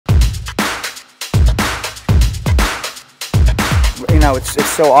know, it's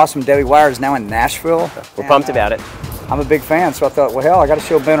so awesome. Debbie Wire is now in Nashville. We're pumped about it. I'm a big fan, so I thought, well, hell, I got to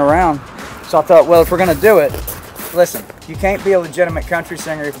show Ben around. So I thought, well, if we're going to do it, listen, you can't be a legitimate country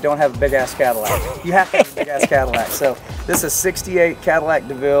singer if you don't have a big-ass Cadillac. You have to have a big-ass Cadillac. So this is a 68 Cadillac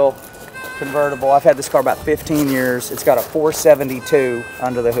DeVille convertible. I've had this car about 15 years. It's got a 472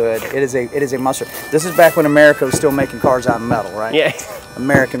 under the hood. It is a monster. This is back when America was still making cars out of metal, right? Yeah.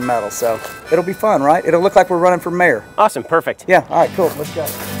 American metal. So it'll be fun, right? It'll look like we're running for mayor. Awesome. Perfect. Yeah. All right. Cool. Let's go.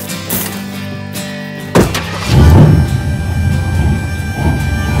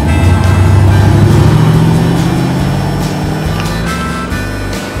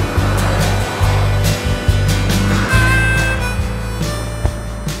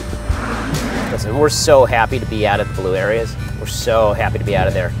 Listen, we're so happy to be out of the blue areas. We're so happy to be out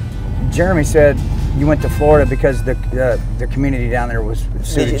of there. Jeremy said you went to Florida because the community down there was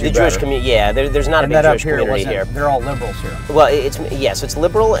suited the Jewish community. Yeah, there's not and a big that Jewish up here community here. They're all liberals here. Well, so it's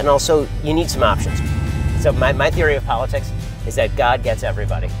liberal, and also you need some options. So my theory of politics is that God gets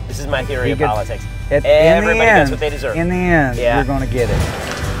everybody. This is my theory of politics. Everybody gets what they deserve. In the end, you're going to get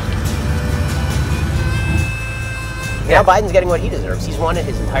it. Now Biden's getting what he deserves. He's wanted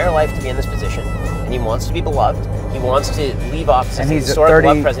his entire life to be in this position, and he wants to be beloved. He wants to leave office as a historic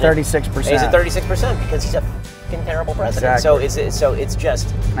beloved president. 36%. And he's at 36% because he's a fucking terrible president. Exactly. So it's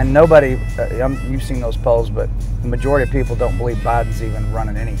just. And nobody, you've seen those polls, but the majority of people don't believe Biden's even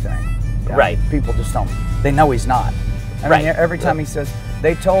running anything. Right. People just don't. They know he's not. I mean, every time he says,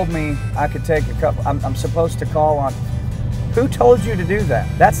 they told me I could take a couple. I'm supposed to call on. Who told you to do that?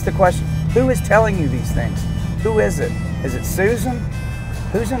 That's the question. Who is telling you these things? Who is it? Is it Susan?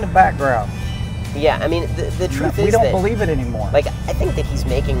 Who's in the background? Yeah, I mean, the truth is we don't believe it anymore. Like, I think that he's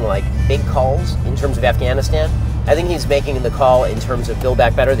making, like, big calls in terms of Afghanistan. I think he's making the call in terms of Build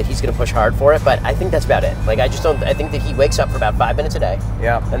Back Better, that he's going to push hard for it, but I think that's about it. Like, I think that he wakes up for about 5 minutes a day.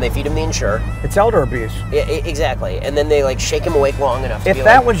 Yeah. And they feed him the Ensure. It's elder abuse. Yeah, exactly. And then they, like, shake him awake long enough to if be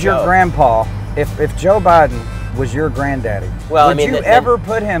that like, was your grandpa, if Joe Biden was your granddaddy, would you ever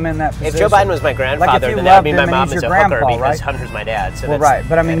put him in that position? If Joe Biden was my grandfather, then that would mean my mom is a hooker because Hunter's my dad. So well, right,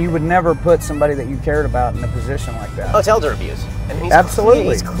 but I mean, you would never put somebody that you cared about in a position like that. Oh, it's elder abuse. I mean, absolutely.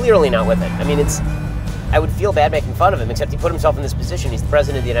 He's clearly not with it. I mean, I would feel bad making fun of him, except he put himself in this position. He's the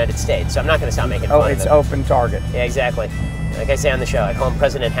president of the United States, so I'm not going to stop making fun of him. Oh, it's open target. Yeah, exactly. Like I say on the show, I call him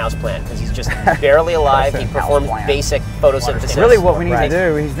President Houseplant because he's just barely alive. He performs basic photosynthesis. Really what we need to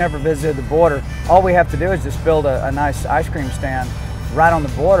do, he's never visited the border. All we have to do is just build a nice ice cream stand right on the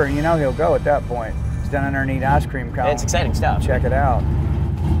border, and you know he'll go at that point. He's down underneath ice cream cone. It's exciting stuff. Check it out.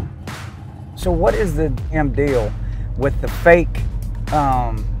 So what is the damn deal with the fake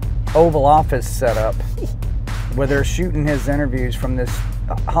Oval Office setup where they're shooting his interviews from this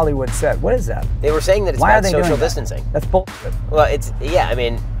Hollywood set? What is that? They were saying that it's about social distancing. That's bullshit. Well, I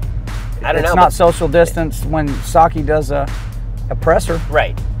mean, I don't know. It's not social distance when Psaki does a presser.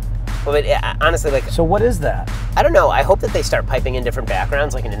 Right. Well, but honestly, like. So what is that? I don't know. I hope that they start piping in different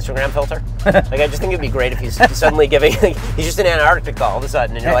backgrounds, like an Instagram filter. Like, I just think it'd be great if he's suddenly giving, like, he's just in Antarctica all of a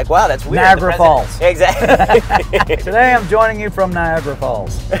sudden, and you're like, wow, that's weird. Niagara Falls. Exactly. Today I'm joining you from Niagara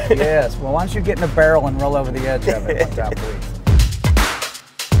Falls. Yes. Well, why don't you get in a barrel and roll over the edge of it one time, please?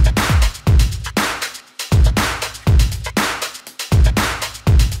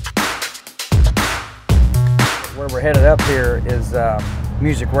 Where we're headed up here is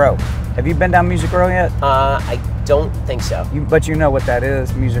Music Row. Have you been down Music Row yet? I don't think so. But you know what that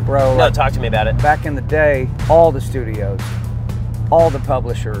is, Music Row. No, talk to me about it. Back in the day, all the studios, all the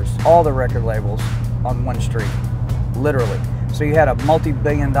publishers, all the record labels on one street, literally. So you had a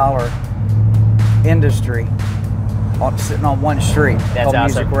multi-billion-dollar industry sitting on one street called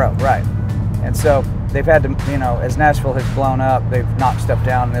Music Row, right? And so they've had to, you know, as Nashville has blown up, they've knocked stuff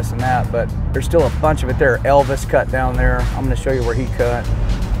down and this and that, but there's still a bunch of it there. Elvis cut down there. I'm going to show you where he cut.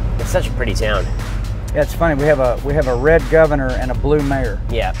 It's such a pretty town. Yeah, it's funny. We have a red governor and a blue mayor.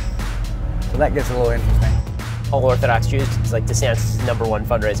 Yeah. So that gets a little interesting. All Orthodox Jews, it's like DeSantis' #1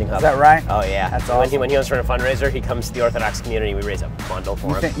 fundraising hub. Is that right? Oh yeah. That's awesome. When he wants to run a fundraiser, he comes to the Orthodox community. We raise a bundle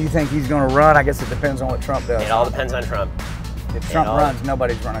for him. You think he's going to run? I guess it depends on what Trump does. It all depends on Trump. If Trump runs,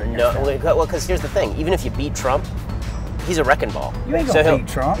 nobody's running against him. Well, because here's the thing. Even if you beat Trump, he's a wrecking ball. You ain't going to beat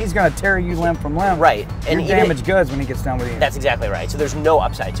Trump. He's going to tear you limb from limb. Right. And you're damaged goods when he gets done with you. That's exactly right. So there's no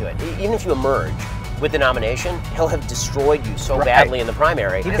upside to it. Even if you emerge with the nomination, he'll have destroyed you so badly in the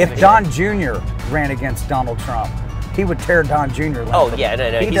primary. If Don Jr. ran against Donald Trump, he would tear Don Jr. Oh yeah,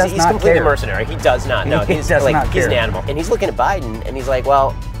 no. He's completely mercenary. He does not. No, he's an animal. And he's looking at Biden, and he's like,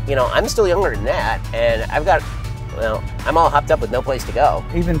 well, you know, I'm still younger than that, and I'm all hopped up with no place to go.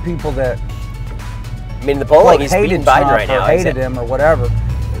 Even people that I mean, the polling, he's hated beating Biden Trump right now. or hated him or whatever,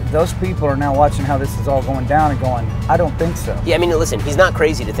 those people are now watching how this is all going down and going, I don't think so. Yeah, I mean, listen, he's not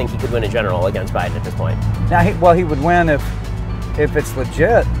crazy to think he could win a general against Biden at this point. Now, he would win if it's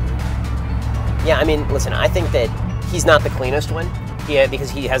legit. Yeah, I mean, listen, I think that he's not the cleanest one. Yeah, because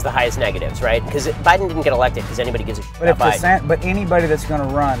he has the highest negatives, right? Because Biden didn't get elected because anybody gives a shit about Biden. But anybody that's going to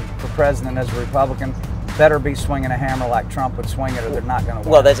run for president as a Republican better be swinging a hammer like Trump would swing it, or they're not going to win.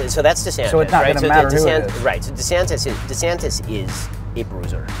 Well, that's DeSantis, so it's not right? going to matter who it is. Right. So DeSantis is a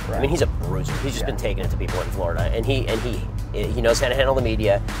bruiser. Right. I mean, he's a bruiser. He's just been taking it to people in Florida, and he knows how to handle the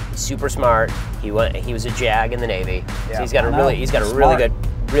media. He's super smart. He was a JAG in the Navy, so he's got a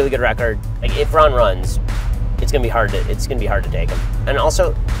really good record. Like, if Ron runs, it's gonna be hard to take him. And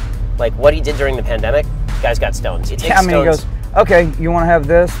also, like, what he did during the pandemic, guys got stones. He he goes, okay, you want to have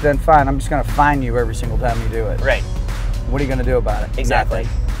this, then fine. I'm just gonna fine you every single time you do it. Right. What are you gonna do about it? Exactly.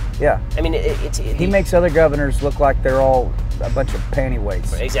 Nothing. Yeah. I mean, he makes other governors look like they're all a bunch of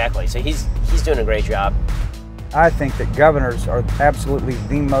pantyweights. Exactly. So he's doing a great job. I think that governors are absolutely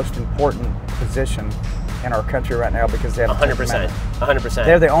the most important position in our country right now because they have 100%. 100%.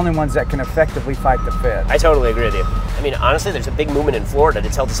 They're the only ones that can effectively fight the Fed. I totally agree with you. I mean, honestly, there's a big movement in Florida to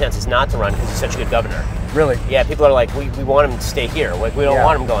tell DeSantis not to run because he's such a good governor. Really? Yeah, people are like, we want him to stay here. Like, we don't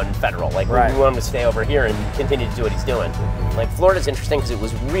want him going federal. Like, we want him to stay over here and continue to do what he's doing. Like, Florida's interesting because it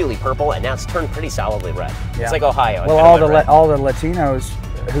was really purple and now it's turned pretty solidly red. Yeah. It's like Ohio. Well, all the Latinos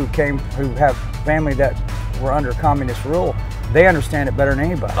who have family that were under communist rule, they understand it better than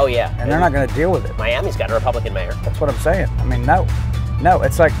anybody. Oh yeah, and they're not going to deal with it. Miami's got a Republican mayor. That's what I'm saying. I mean, no,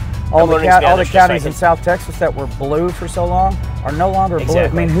 it's like all the counties in South Texas that were blue for so long are no longer blue. I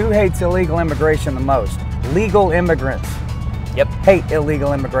mean, who hates illegal immigration the most? Legal immigrants. Yep. Hate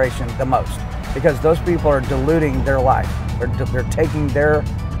illegal immigration the most because those people are diluting their life. They're taking their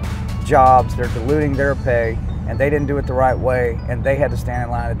jobs, they're diluting their pay, and they didn't do it the right way, and they had to stand in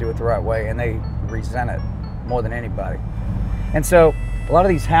line to do it the right way, and they resent it more than anybody. And so a lot of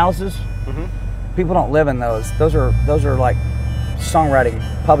these houses, people don't live in those. Those are like songwriting,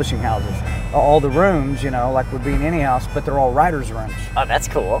 publishing houses. All the rooms, like would be in any house, but they're all writers' rooms. Oh, that's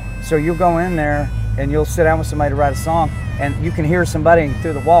cool. So you'll go in there and you'll sit down with somebody to write a song, and you can hear somebody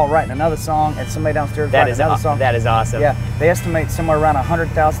through the wall writing another song, and somebody downstairs writing another song. That is awesome. Yeah, they estimate somewhere around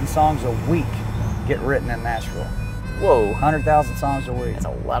 100,000 songs a week get written in Nashville. Whoa. 100,000 songs a week. That's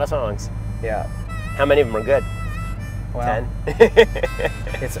a lot of songs. Yeah. How many of them are good? Well, 10.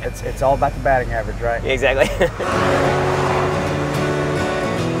 it's all about the batting average, right? Yeah, exactly.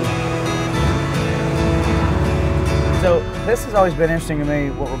 So this has always been interesting to me,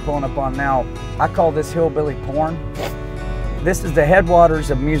 what we're pulling up on now. I call this hillbilly porn. This is the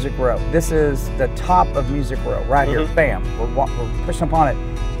headwaters of Music Row. This is the top of Music Row, right here. Bam, we're pushing up on it.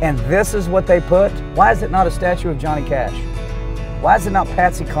 And this is what they put. Why is it not a statue of Johnny Cash? Why is it not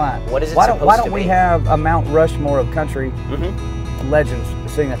Patsy Cline? What is it Why don't we have a Mount Rushmore of country legends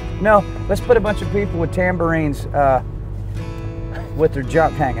singing that? No, let's put a bunch of people with tambourines with their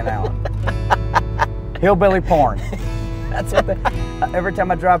junk hanging out. Hillbilly porn. That's what every time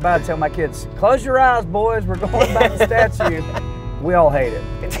I drive by, I tell my kids, close your eyes, boys, we're going by the statue. We all hate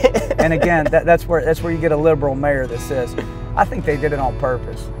it. And again, that's where you get a liberal mayor that says, I think they did it on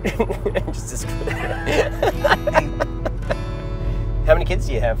purpose. How many kids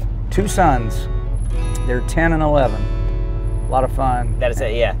do you have? 2 sons. They're 10 and 11. A lot of fun. That is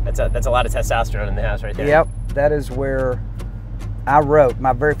it. Yeah, that's a lot of testosterone in the house right there. Yep, that is where I wrote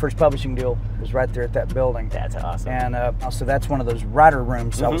my very first publishing deal. Was right there at that building. That's awesome. And also that's one of those writer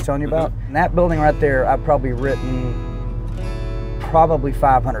rooms I was telling you about. In that building right there, I've probably written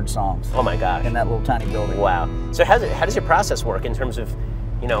 500 songs. Oh my gosh. In that little tiny building. Wow. So how does your process work in terms of,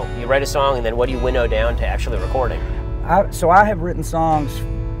 you write a song and then what do you winnow down to actually recording? So I have written songs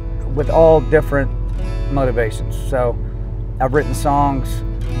with all different motivations. So I've written songs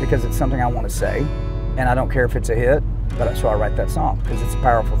because it's something I want to say, and I don't care if it's a hit. So I write that song because it's a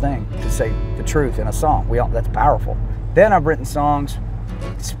powerful thing to say the truth in a song. That's powerful. Then I've written songs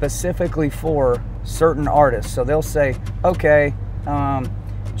specifically for certain artists. So they'll say, okay,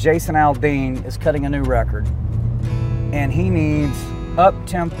 Jason Aldean is cutting a new record and he needs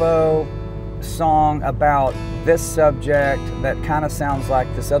up-tempo song about this subject that kind of sounds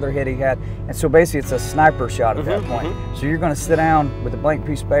like this other hit he had. And so basically it's a sniper shot at that point. So you're going to sit down with a blank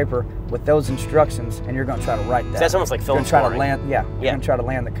piece of paper with those instructions and you're going to try to write that. So that's almost like film scoring. You're going to try to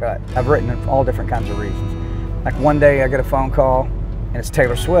land the cut. I've written it for all different kinds of reasons. Like one day I get a phone call and it's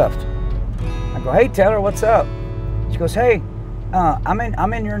Taylor Swift. I go, hey Taylor, what's up? She goes, hey,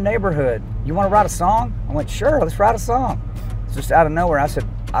 I'm in your neighborhood. You want to write a song? I went, sure, let's write a song. It's just out of nowhere. I said,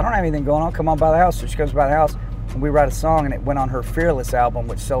 I don't have anything going on. Come on by the house. So she comes by the house, and we write a song, and it went on her Fearless album,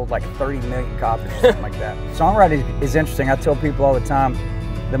 which sold like 30 million copies or something like that. Songwriting is interesting. I tell people all the time,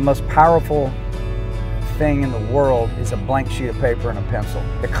 the most powerful thing in the world is a blank sheet of paper and a pencil.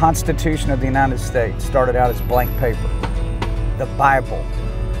 The Constitution of the United States started out as blank paper. The Bible,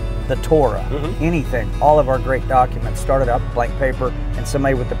 the Torah, anything, all of our great documents started out blank paper and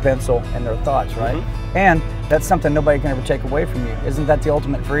somebody with the pencil and their thoughts, right? And that's something nobody can ever take away from you. Isn't that the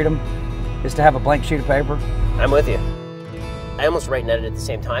ultimate freedom? Is to have a blank sheet of paper? I'm with you. I almost write and edit at the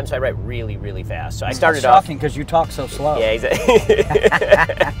same time, so I write really, really fast. So I started off. It's shocking because you talk so slow. Yeah,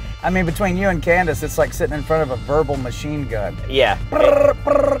 exactly. I mean, between you and Candace, it's like sitting in front of a verbal machine gun. Yeah.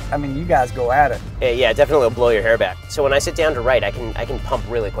 I mean, you guys go at it. Yeah, definitely will blow your hair back. So when I sit down to write, I can pump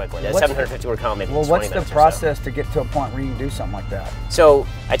really quickly. A 750 word column, maybe 20 minutes. Well, what's the process to get to a point where you can do something like that? So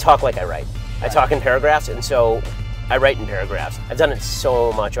I talk like I write. I talk in paragraphs, and so I write in paragraphs. I've done it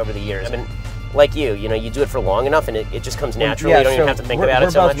so much over the years. I mean, like you do it for long enough and it just comes naturally. You don't even have to think about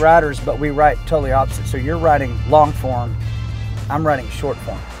it so much. We're both writers, but we write totally opposite. So you're writing long form, I'm writing short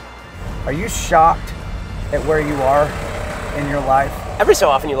form. Are you shocked at where you are in your life? Every so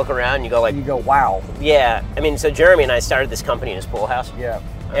often you look around and you go like... You go, wow. Yeah. I mean, so Jeremy and I started this company in his pool house. Yeah.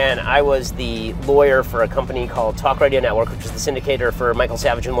 And I was the lawyer for a company called Talk Radio Network, which is the syndicator for Michael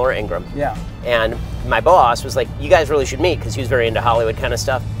Savage and Laura Ingraham. Yeah. And my boss was like, you guys really should meet, because he was very into Hollywood kind of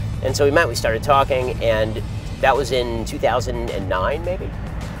stuff. And so we met, we started talking, and that was in 2009, maybe.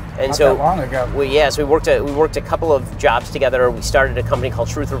 And Not so that long ago. So we worked a couple of jobs together. We started a company called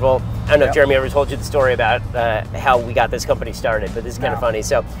Truth Revolt. I don't know if Jeremy ever told you the story about how we got this company started, but this is kind of funny.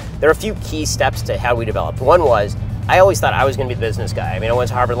 So there are a few key steps to how we developed. One was, I always thought I was going to be the business guy. I mean, I went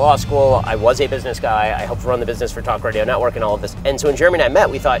to Harvard Law School. I was a business guy. I helped run the business for Talk Radio Network and all of this. And so when Jeremy and I met,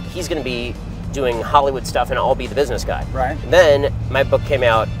 we thought he's going to be doing Hollywood stuff and I'll be the business guy. Right. Then my book came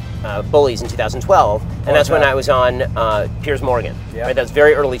out, Bullies, in 2012, and that's when I was on Piers Morgan. Yep. Right, that was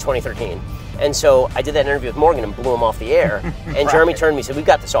very early 2013. And so I did that interview with Morgan and blew him off the air. And Jeremy turned to me and said, we've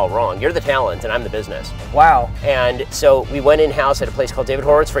got this all wrong. You're the talent and I'm the business. Wow. And so we went in-house at a place called David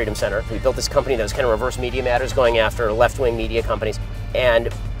Horowitz Freedom Center. We built this company that was kind of reverse media matters, going after left-wing media companies. And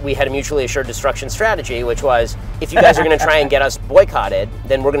we had a mutually assured destruction strategy, which was, if you guys are going to try and get us boycotted,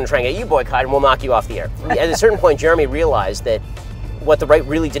 then we're going to try and get you boycotted and we'll knock you off the air. At a certain point, Jeremy realized that what the right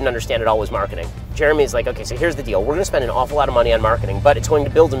really didn't understand at all was marketing. Jeremy's like, okay, so here's the deal. We're going to spend an awful lot of money on marketing, but it's going to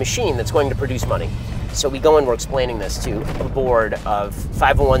build a machine that's going to produce money. So we go and we're explaining this to a board of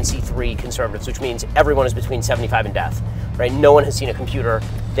 501c3 conservatives, which means everyone is between 75 and death, right? No one has seen a computer.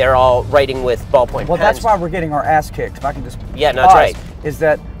 They're all writing with ballpoint Well, pens. that's why we're getting our ass kicked. If I can just Yeah, no, that's right. Is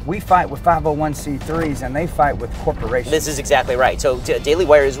that we fight with 501c3s and they fight with corporations. This is exactly right. So Daily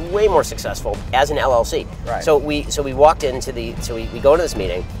Wire is way more successful as an LLC. Right. So we walked into we go into this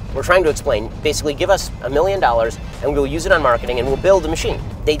meeting. We're trying to explain, basically give us $1 million and we'll use it on marketing and we'll build a machine.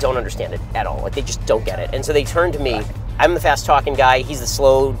 They don't understand it at all. Like, they just don't get it. And so they turn to me. Right. I'm the fast talking guy. He's the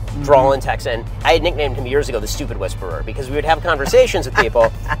slow drawling Texan. I had nicknamed him years ago the Stupid Whisperer, because we would have conversations with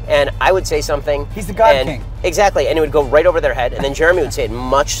people and I would say something. He's the God King. Exactly. And it would go right over their head. And then Jeremy would say it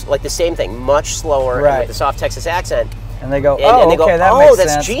much like the same thing, much slower and with the soft Texas accent. And they go, and they go, that makes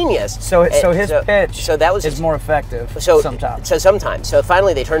that's sense. Genius. So his pitch is more effective sometimes. So sometimes. So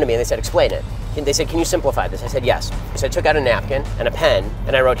finally they turned to me and they said, explain it. And they said, can you simplify this? I said, yes. So I took out a napkin and a pen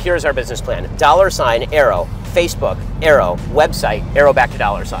and I wrote, here's our business plan. $, arrow, Facebook, arrow, website, arrow back to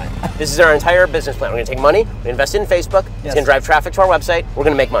 $. This is our entire business plan. We're going to take money, we're going to invest in Facebook, it's going to drive traffic to our website, we're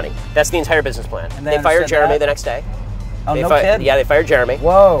going to make money. That's the entire business plan. And they fired Jeremy the next day. Oh, no kidding? Yeah, they fired Jeremy.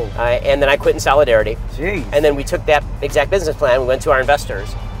 Whoa. And then I quit in solidarity. Jeez. And then we took that exact business plan, we went to our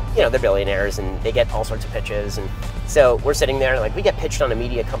investors. You know, they're billionaires and they get all sorts of pitches. And so we're sitting there like, we get pitched on a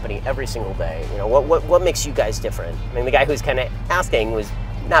media company every single day. You know, what makes you guys different? I mean, the guy who's kind of asking was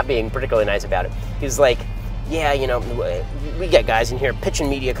not being particularly nice about it. He was like, yeah, you know, we get guys in here pitching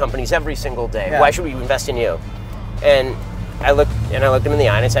media companies every single day. Yeah. Why should we invest in you? And I looked him in the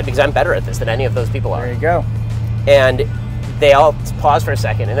eye and I said, because I'm better at this than any of those people are. There you go. And they all paused for a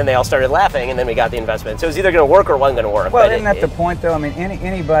second, and then they all started laughing, and then we got the investment. So it was either going to work or it wasn't going to work. Well, isn't that the point, though? I mean,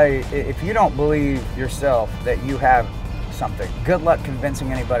 anybody, if you don't believe yourself that you have something, good luck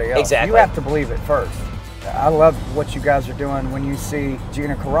convincing anybody else. Exactly. You have to believe it first. I love what you guys are doing when you see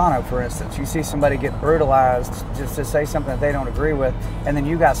Gina Carano, for instance. You see somebody get brutalized just to say something that they don't agree with, and then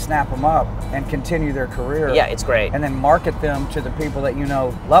you guys snap them up and continue their career. Yeah, it's great. And then market them to the people that you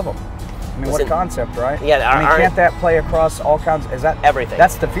know love them. I mean, what a concept, right? Yeah. I mean, can't that play across all kinds? Is that everything?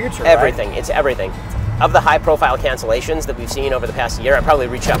 That's the future, everything. Right? It's everything. Of the high-profile cancellations that we've seen over the past year, I probably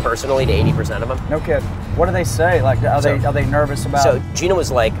reached out personally to 80% of them. No kidding. What do they say? Like, are they nervous about? So Gina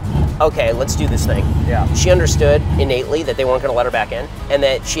was like, okay, let's do this thing. Yeah. She understood innately that they weren't going to let her back in, and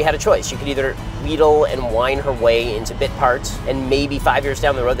that she had a choice. She could either wheedle and whine her way into bit parts, and maybe 5 years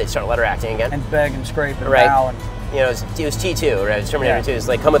down the road they'd start letter acting again. And beg and scrape and right. bow. And, you know, it was T2, right? It was Terminator 2. It's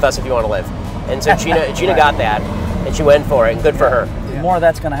like, come with us if you want to live. And so Gina got that, and she went for it, and good for her. Yeah. More of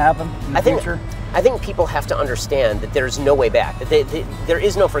that's going to happen in the future? I think people have to understand that there's no way back, that there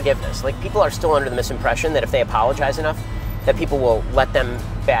is no forgiveness. Like, people are still under the misimpression that if they apologize enough, that people will let them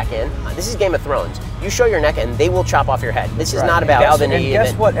back in. This is Game of Thrones. You show your neck and they will chop off your head. This is not about the knee. And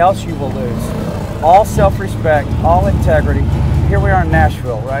guess what else you will lose? All self-respect, all integrity. Here we are in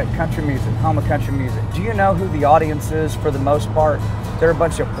Nashville, right? Country music, home of country music. Do you know who the audience is for the most part? They're a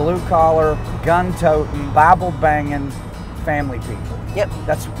bunch of blue-collar, gun-toting, Bible-banging family people. Yep.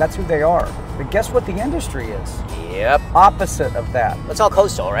 That's who they are. But guess what the industry is? Yep. Opposite of that. It's all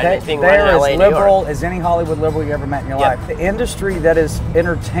coastal, right? It's being they're run in LA as and New York. liberal as any Hollywood liberal you ever met in your life. The industry that is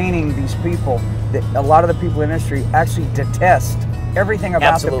entertaining these people, a lot of the people in the industry actually detest everything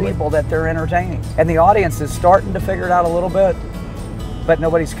about the people that they're entertaining. And the audience is starting to figure it out a little bit, but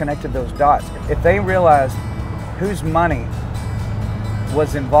nobody's connected those dots. If they realized whose money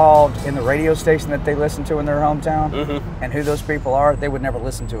was involved in the radio station that they listen to in their hometown and who those people are, they would never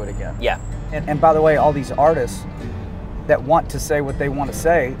listen to it again. Yeah. And by the way, all these artists that want to say what they want to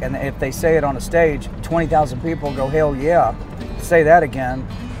say, and if they say it on a stage, 20,000 people go, hell yeah, say that again,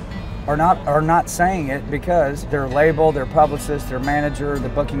 are not saying it because their label, their publicist, their manager, the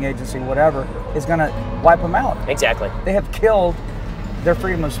booking agency, whatever, is going to wipe them out. Exactly. They have killed their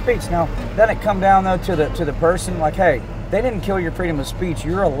freedom of speech. Now, doesn't it come down though to the person, like, hey, they didn't kill your freedom of speech.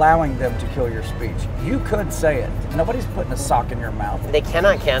 You're allowing them to kill your speech. You could say it. Nobody's putting a sock in your mouth. They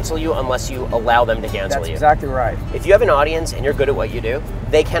cannot cancel you unless you allow them to cancel you. That's exactly right. If you have an audience and you're good at what you do,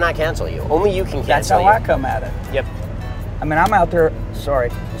 they cannot cancel you. Only you can cancel you. That's how I come at it. Yep. I mean, I'm out there. Sorry,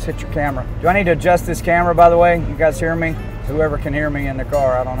 just hit your camera. Do I need to adjust this camera, by the way? You guys hear me? Whoever can hear me in the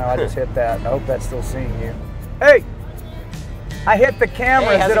car, I don't know. I just hit that. I hope that's still seeing you. Hey! I hit the camera.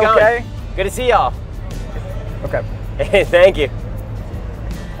 Hey, how's Is it going? okay? Good to see y'all. Okay. Hey, thank you.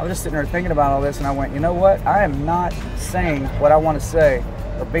 I was just sitting there thinking about all this, and I went, you know what? I am not saying what I want to say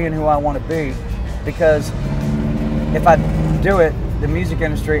or being who I want to be, because if I do it, the music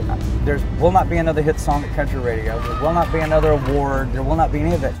industry, there will not be another hit song at country radio. There will not be another award. There will not be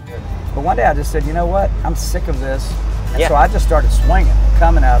any of that. But one day I just said, you know what? I'm sick of this. And so I just started swinging,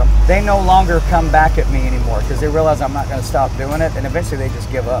 coming at them. They no longer come back at me anymore because they realize I'm not going to stop doing it, and eventually they just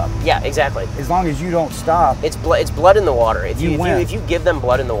give up. Yeah, exactly. As long as you don't stop. It's blood in the water. If you give them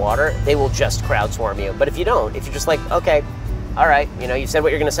blood in the water, they will just crowd swarm you. But if you don't, if you're just like, okay, all right, you know, you said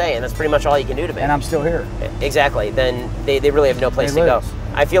what you're going to say, and that's pretty much all you can do to me. And I'm still here. Exactly. Then they really have no place to go.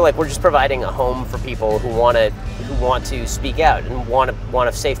 I feel like we're just providing a home for people who want to speak out and want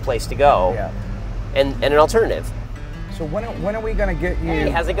a safe place to go, and an alternative. So when are we going to get you? Hey,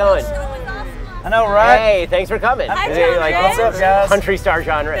 how's it going? I know, right? Hey, thanks for coming. Hi, Hey, John like, Rich. What's up, guys? Country star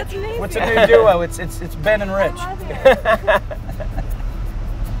John Rich. That's amazing. What's a new duo? It's Ben and Rich.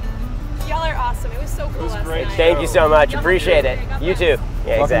 Y'all are awesome. It was so cool last night. Thank you so much. Appreciate it. You too.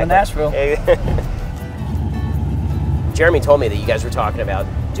 Yeah, Welcome to Nashville. Jeremy told me that you guys were talking about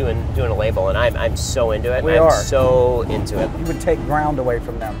doing a label, and I'm so into it. I'm so into it. You would take ground away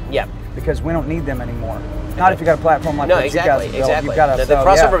from them. Yeah. Because we don't need them anymore. Not if you got a platform like what you guys have built. Exactly. You've got The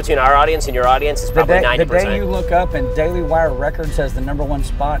crossover between our audience and your audience is probably 90%. The day you look up and Daily Wire Records has the #1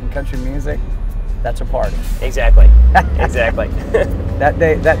 spot in country music, that's a party. Exactly. Exactly. That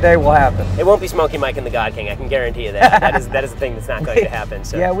day will happen. It won't be Smokey Mike and the God King. I can guarantee you that. That is a thing that's not going to happen.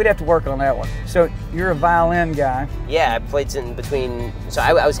 So. Yeah, we'd have to work on that one. So you're a violin guy. Yeah, I played in between. So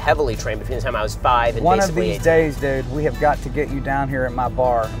I was heavily trained between the time I was 5 and one basically of these 18. days, dude, we have got to get you down here at my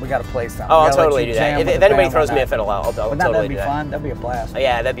bar. We got to play something. Oh, I'll totally do that. If anybody throws me a fiddle, I'll totally do that. That'd be fun. That'd be a blast. Oh,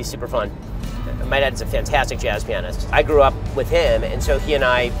 yeah, that'd be super fun. My dad's a fantastic jazz pianist. I grew up with him, and so he and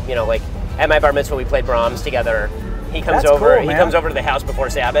I, you know, like at my bar mitzvah, we played Brahms together. He comes over. Cool, he comes over to the house before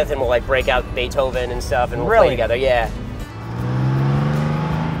Sabbath, and we'll like break out Beethoven and stuff, and we'll play together. Yeah.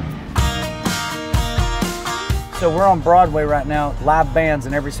 So we're on Broadway right now, live bands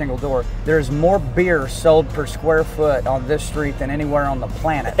in every single door. There's more beer sold per square foot on this street than anywhere on the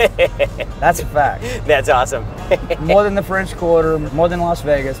planet. That's a fact. That's awesome. More than the French Quarter, more than Las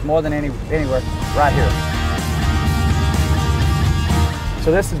Vegas, more than anywhere, right here.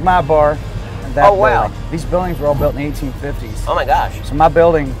 So this is my bar. Oh, wow. Building. These buildings were all built in the 1850s. Oh my gosh. So my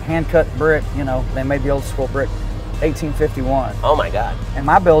building, hand-cut brick, you know, they made the old school brick, 1851. Oh my God. And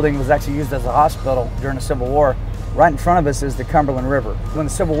my building was actually used as a hospital during the Civil War. Right in front of us is the Cumberland River. When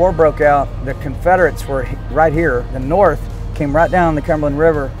the Civil War broke out, the Confederates were right here. The North came right down the Cumberland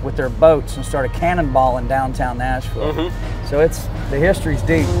River with their boats and started cannonballing downtown Nashville. So the history's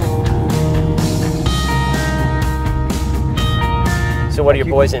deep. So what are your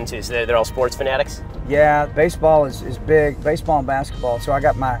boys into? So they're all sports fanatics? Yeah, baseball is big, baseball and basketball. So I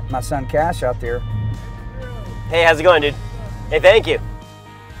got my son Cash out there. Hey, how's it going, dude? Hey, thank you.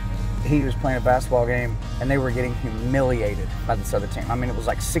 He was playing a basketball game and they were getting humiliated by this other team. I mean, it was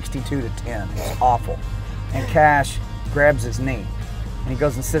like 62-10, it was awful. And Cash grabs his knee and he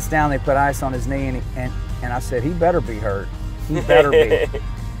goes and sits down, they put ice on his knee and I said, he better be hurt, he better be.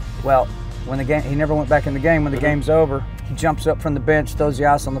 Well, when the game, he never went back in the game. When the game's over, he jumps up from the bench, throws the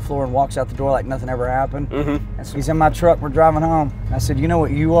ice on the floor, and walks out the door like nothing ever happened. And so he's in my truck, we're driving home. And I said, you know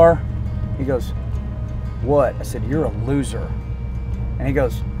what you are? He goes, what? I said, you're a loser. And he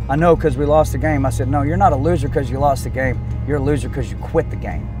goes, I know because we lost the game. I said, no, you're not a loser because you lost the game. You're a loser because you quit the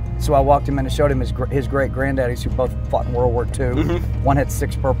game. So I walked him in and showed him his great granddaddies who both fought in World War II. One had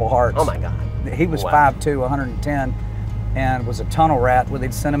 6 Purple Hearts. Oh my God. He was 5'2", 110. And was a tunnel rat where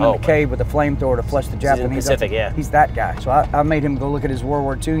they'd send him in the cave with a flamethrower to flush the Japanese. In the Pacific, yeah. He's that guy. So I made him go look at his World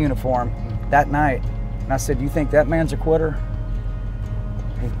War II uniform that night. And I said, you think that man's a quitter?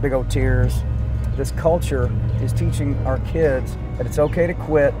 His big old tears. This culture is teaching our kids that it's okay to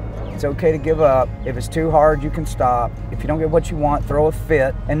quit. It's okay to give up. If it's too hard, you can stop. If you don't get what you want, throw a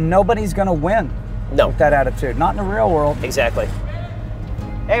fit. And nobody's going to win with that attitude. Not in the real world. Exactly.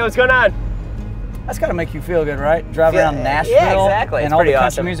 Hey, what's going on? That's got to make you feel good, right? Drive around Nashville, yeah, exactly. and all the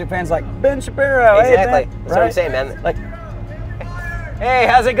country music fans like Ben Shapiro. Exactly. Hey, That's right? what I'm saying, man. Like, hey,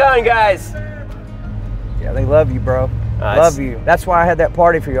 how's it going, guys? Yeah, they love you, bro. Love you. That's why I had that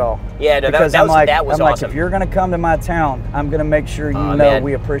party for y'all. Yeah, no, because that was I'm awesome. like, if you're gonna come to my town, I'm gonna make sure you know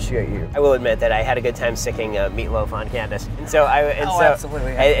we appreciate you. I will admit that I had a good time sicking meatloaf on Candace, and so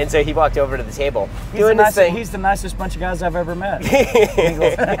absolutely. And so he walked over to the table. He's the nicest bunch of guys I've ever met.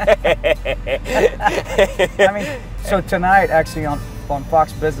 I mean, so tonight actually on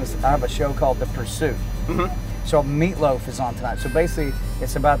Fox Business, I have a show called The Pursuit. So Meatloaf is on tonight. So basically,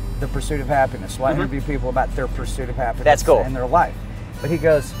 it's about the pursuit of happiness. So I interview people about their pursuit of happiness. That's cool. In their life. But he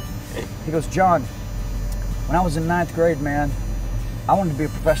goes, John, when I was in 9th grade, man, I wanted to be a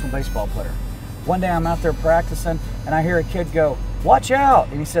professional baseball player. One day I'm out there practicing, and I hear a kid go, watch out!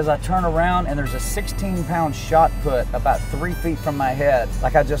 And he says, I turn around, and there's a 16-pound shot put about 3 feet from my head.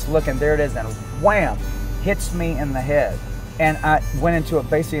 Like I just look, and there it is, and wham, hits me in the head. And I went into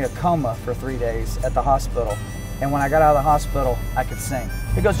basically a coma for 3 days at the hospital. And when I got out of the hospital, I could sing.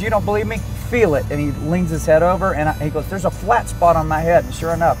 He goes, you don't believe me? Feel it. And he leans his head over, and he goes, there's a flat spot on my head. And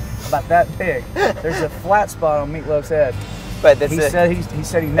sure enough, about that big, there's a flat spot on Meatloaf's head. But he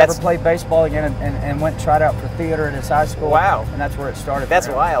said he never played baseball again and went and tried out for theater at his high school. Wow. And that's where it started. That's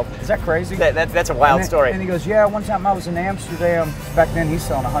wild. Is that crazy? That's a wild story. And he goes, yeah, one time I was in Amsterdam. Back then he's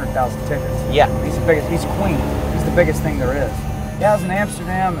selling 100,000 tickets. Yeah. He's the biggest, he's Queen. He's the biggest thing there is. Yeah, I was in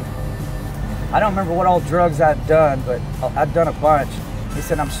Amsterdam, and I don't remember what all drugs I'd done, but I'd done a bunch. He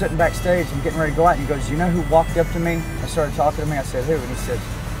said, I'm sitting backstage, I'm getting ready to go out, and he goes, you know who walked up to me and started talking to me? I said, who? And he said,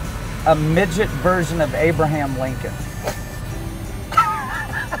 a midget version of Abraham Lincoln.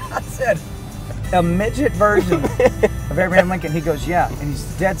 I said, a midget version of Abraham Lincoln? He goes, yeah, and he's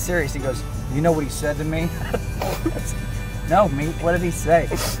dead serious. He goes, you know what he said to me? Said, no, meat, what did he say?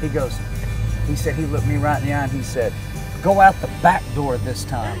 He said, he looked me right in the eye and he said, go out the back door this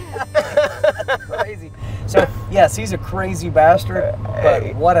time. Crazy. So, yes, he's a crazy bastard,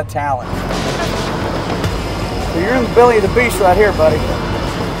 but what a talent. So you're in the belly of the beast right here, buddy.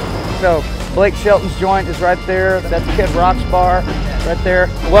 So Blake Shelton's joint is right there. That's Kid Rock's bar right there.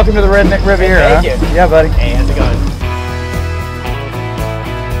 Welcome to the Redneck Riviera. Thank you. Yeah, buddy. Hey, how's it going?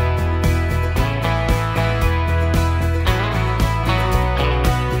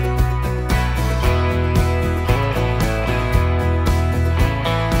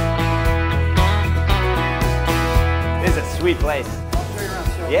 Sweet place.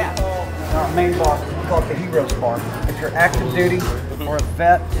 Yeah. Our main bar, we call it the Heroes Bar. If you're active duty, or a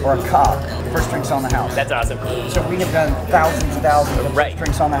vet, or a cop, first drink's on the house. That's awesome. So we have done thousands and thousands of first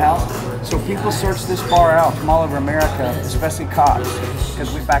drinks on the house. So people search this bar out from all over America, especially cops,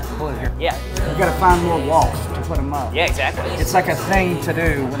 because we back the blue here. Yeah. We've got to find more walls to put them up. Yeah, exactly. It's like a thing to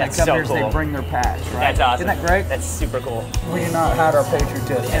do when they come here. Cool. They bring their patch, right? That's awesome. Isn't that great? That's super cool. We do not hide our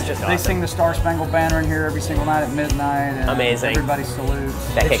patriotism. It's just They awesome. sing the Star Spangled Banner in here every single night at midnight. And amazing. Everybody salutes.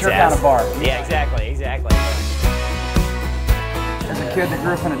 That it's kicks your ass. kind of bar. Yeah, exactly. As a kid that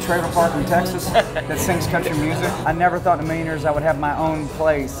grew up in a trailer park in Texas that sings country music, I never thought in a million years I would have my own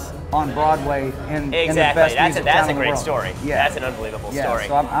place on Broadway in the Exactly. best music town That's a in the great world. story. Yeah. That's an unbelievable story.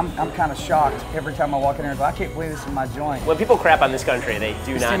 So I'm kind of shocked every time I walk in here and go, I can't believe this is my joint. When people crap on this country, they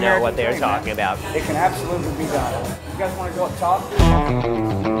do It's not the know American what they're dream, talking man. about. It can absolutely be done. You guys want to go up top?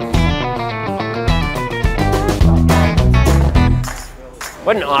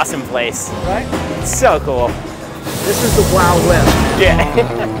 What an awesome place. Right? It's so cool. This is the Wild West. Yeah.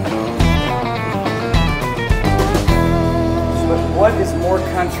 But what is more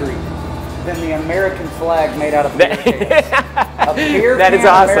country than the American flag made out of beer cans? A beer That can is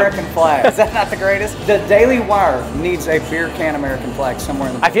awesome. American flag. Is that not the greatest? The Daily Wire needs a beer can American flag somewhere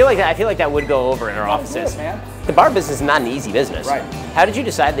in the I feel like that would go over in our offices. man. The bar business is not an easy business. Right. How did you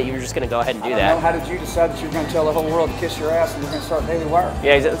decide that you were just going to go ahead and do I don't that? know, how did you decide that you were going to tell the whole world to kiss your ass and you're going to start Daily Wire?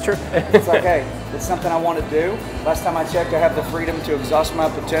 Yeah, that's true. It's like, hey, it's something I want to do. Last time I checked, I have the freedom to exhaust my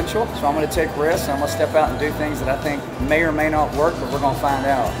potential, so I'm going to take risks. I'm going to step out and do things that I think may or may not work, but we're going to find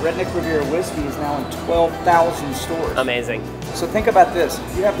out. Redneck Riviera Whiskey is now in 12,000 stores. Amazing. So think about this.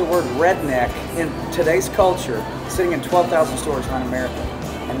 You have the word redneck in today's culture sitting in 12,000 stores around America,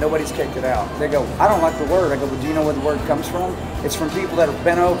 and nobody's kicked it out. They go, I don't like the word. I go, well, do you know where the word comes from? It's from people that are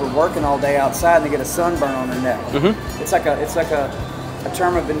bent over working all day outside and they get a sunburn on their neck. Mm-hmm. It's like a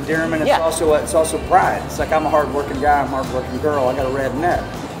term of endearment. It's also pride. It's like, I'm a hard-working guy, I'm a hard-working girl, I got a red neck.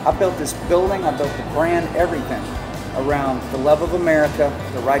 I built this building, I built the brand, everything around the love of America,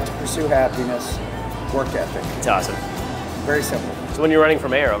 the right to pursue happiness, work ethic. It's awesome. Very simple. So when you're running for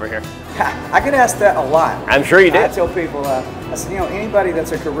mayor over here? I get asked that a lot. I'm sure you do. I tell people, I said, anybody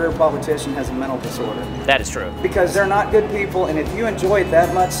that's a career politician has a mental disorder. That is true. Because they're not good people, and if you enjoy it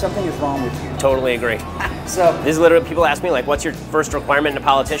that much, something is wrong with you. Totally agree. So this is literally, people ask me, like, what's your first requirement in a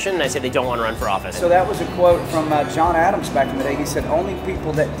politician? And I say they don't want to run for office. So that was a quote from John Adams back in the day. He said, only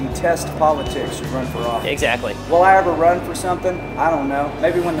people that detest politics should run for office. Exactly. Will I ever run for something? I don't know.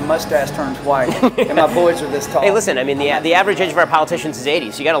 Maybe when the mustache turns white and my boys are this tall. Hey, listen, I mean, the average age of our politicians is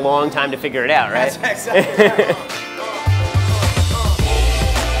 80, so you got a long time to figure it out, right? That's exactly right.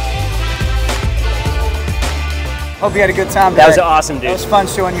 Hope you had a good time today. That was awesome, dude. It was fun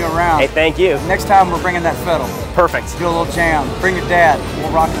showing you around. Hey, thank you. Next time we're bringing that fiddle. Perfect. Do a little jam. Bring your dad.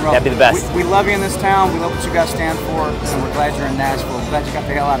 We'll rock and roll. That'd be the best. We love you in this town. We love what you guys stand for, and we're glad you're in Nashville. Glad you got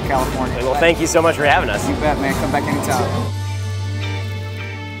the hell out of California. Well, thank you so much for having us. You bet, man. Come back anytime.